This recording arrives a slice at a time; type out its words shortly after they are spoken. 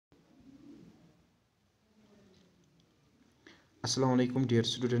Assalamu alaikum dear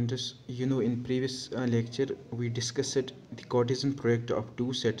students. In previous lecture we discussed the Cartesian product of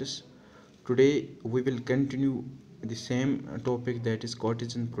two sets. Today we will continue the same topic, that is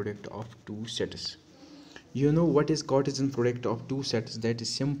Cartesian product of two sets. You know what is Cartesian product of two sets? That is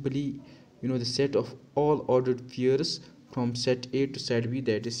simply the set of all ordered pairs from set A to set B.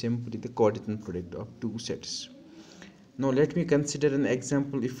 That is simply the Cartesian product of two sets. Now let me consider an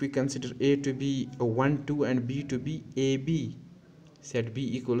example. If we consider A to be a 1 2 and B to be AB, set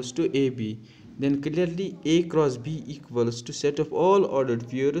B equals to AB, then clearly A cross B equals to set of all ordered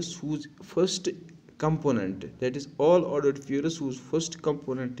pairs whose first component, that is all ordered pairs whose first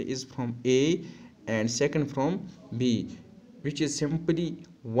component is from A and second from B, which is simply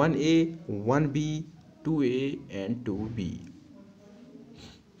 1A, 1B, 2A and 2B.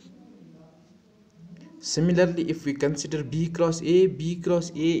 Similarly, if we consider B cross A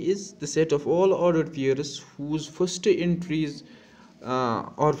is the set of all ordered pairs whose first entries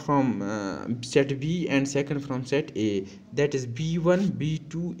are from set B and second from set A, that is B1,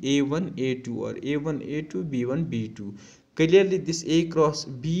 B2, A1, A2 or A1, A2, B1, B2. Clearly this A cross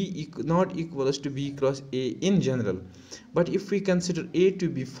B not equals to B cross A in general, but if we consider A to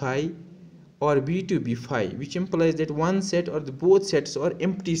be phi or B to be phi, which implies that one set or the both sets are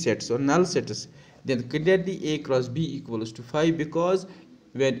empty sets or null sets, then clearly A cross B equals to phi, because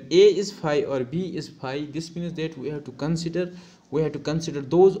when A is phi or B is phi, this means that we have to consider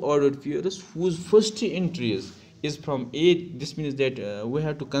those ordered pairs whose first entry is from A. This means that we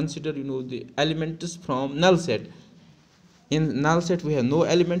have to consider the elements from null set. In null set we have no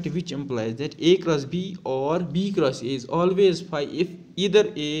element, which implies that A cross B or B cross A is always phi if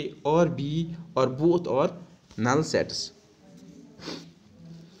either A or B or both are null sets.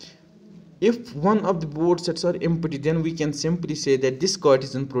 If one of the both sets are empty, then we can simply say that this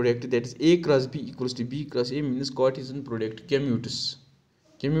Cartesian product, that is A cross B equals to B cross A, means Cartesian product commutes.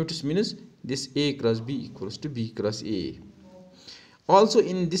 Commutes means this A cross B equals to B cross A. Also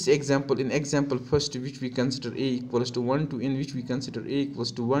in this example, in example first, which we consider A equals to 1 2, in which we consider A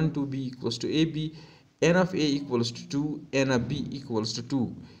equals to 1 2, B equals to AB, n of A equals to 2, n of B equals to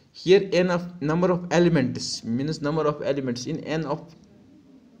 2. Here n of number of elements means number of elements in n of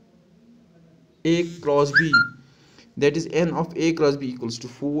A cross B, that is n of A cross B equals to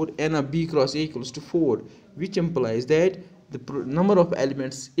 4, n of B cross A equals to 4, which implies that the number of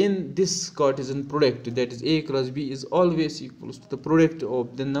elements in this Cartesian product, that is A cross B, is always equals to the product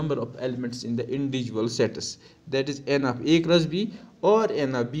of the number of elements in the individual sets, that is n of A cross B or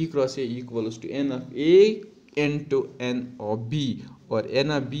n of B cross A equals to n of A into n of B or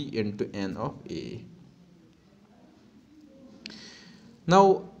n of B into n of A.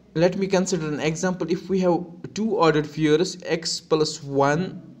 Now let me consider an example. If we have two ordered pairs, x plus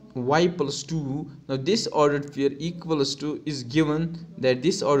 1, y plus 2, now this ordered pair equals to is given that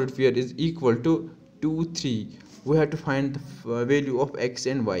this ordered pair is equal to 2 3. We have to find the value of x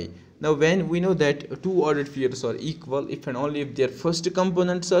and y. Now when we know that two ordered pairs are equal if and only if their first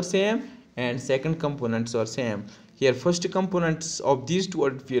components are same and second components are same. Here first components of these two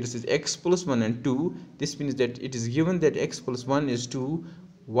ordered pairs is x plus 1 and 2. This means that it is given that x plus 1 is 2,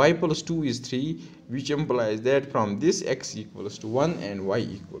 y plus 2 is 3, which implies that from this x equals to 1 and y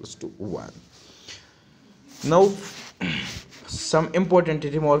equals to 1. Now some important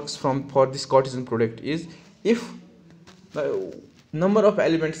remarks for this Cartesian product is, if the number of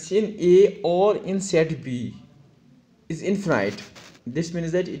elements in A or in set B is infinite, this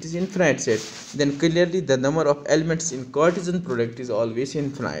means that it is infinite set, then clearly the number of elements in Cartesian product is always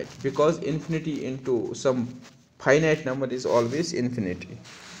infinite, because infinity into some finite number is always infinity.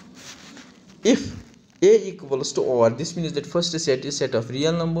 If A equals to R, this means that first set is set of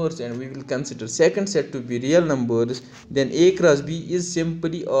real numbers and we will consider second set to be real numbers, then A cross B is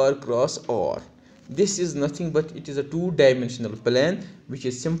simply R cross R. This is nothing but it is a two-dimensional plane, which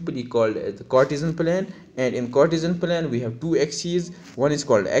is simply called as the Cartesian plane, and in Cartesian plane we have two axes. One is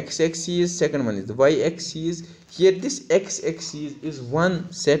called x-axis, second one is the y-axis. Here this x-axis is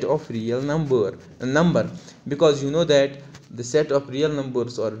one set of real number, because you know that the set of real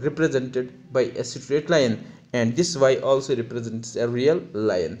numbers are represented by a straight line, and this y also represents a real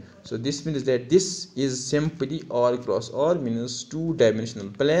line. So this means that this is simply R cross R, means two-dimensional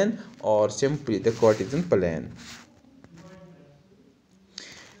plane or simply the Cartesian plane.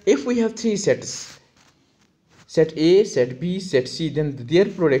 If we have three sets, set A, set B, set C, then their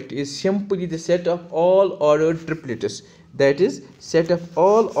product is simply the set of all ordered triplets. That is, set of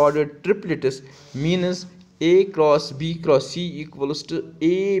all ordered triplets means A cross B cross C equals to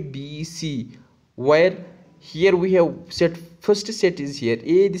A, B, C, where here we have set first set is here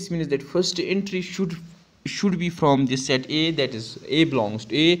A. This means that first entry should should be from this set A, that is A belongs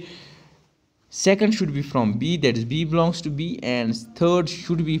to A. Second should be from B, that is B belongs to B, and third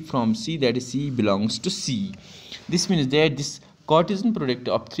should be from C, that is C belongs to C. This means that this Cartesian product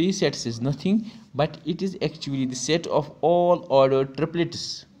of three sets is nothing but it is actually the set of all ordered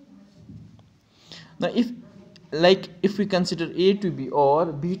triplets. Now if we consider A to be OR,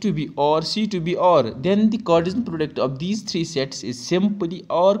 B to be OR, C to be OR, then the Cartesian product of these three sets is simply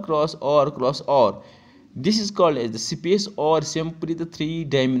OR cross OR cross OR. This is called as the space, or simply the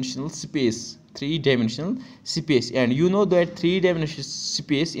three-dimensional space. And you know that three-dimensional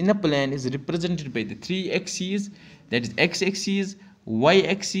space in a plane is represented by the three axes, that is x-axis,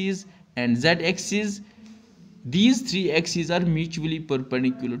 y-axis and z-axis. These three axes are mutually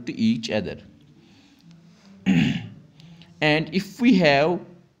perpendicular to each other. And if we have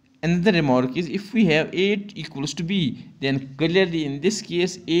another remark is, if we have A equals to B, then clearly in this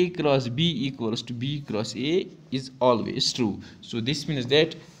case A cross B equals to B cross A is always true. So this means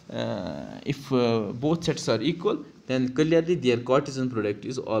that if both sets are equal, then clearly their Cartesian product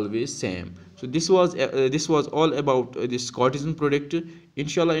is always same. So this was all about this Cartesian product.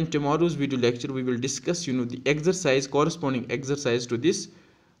 Inshallah, in tomorrow's video lecture we will discuss the exercise, corresponding exercise to this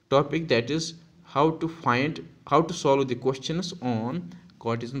topic, that is how to solve the questions on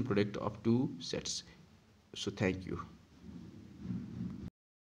Cartesian product of two sets. So thank you.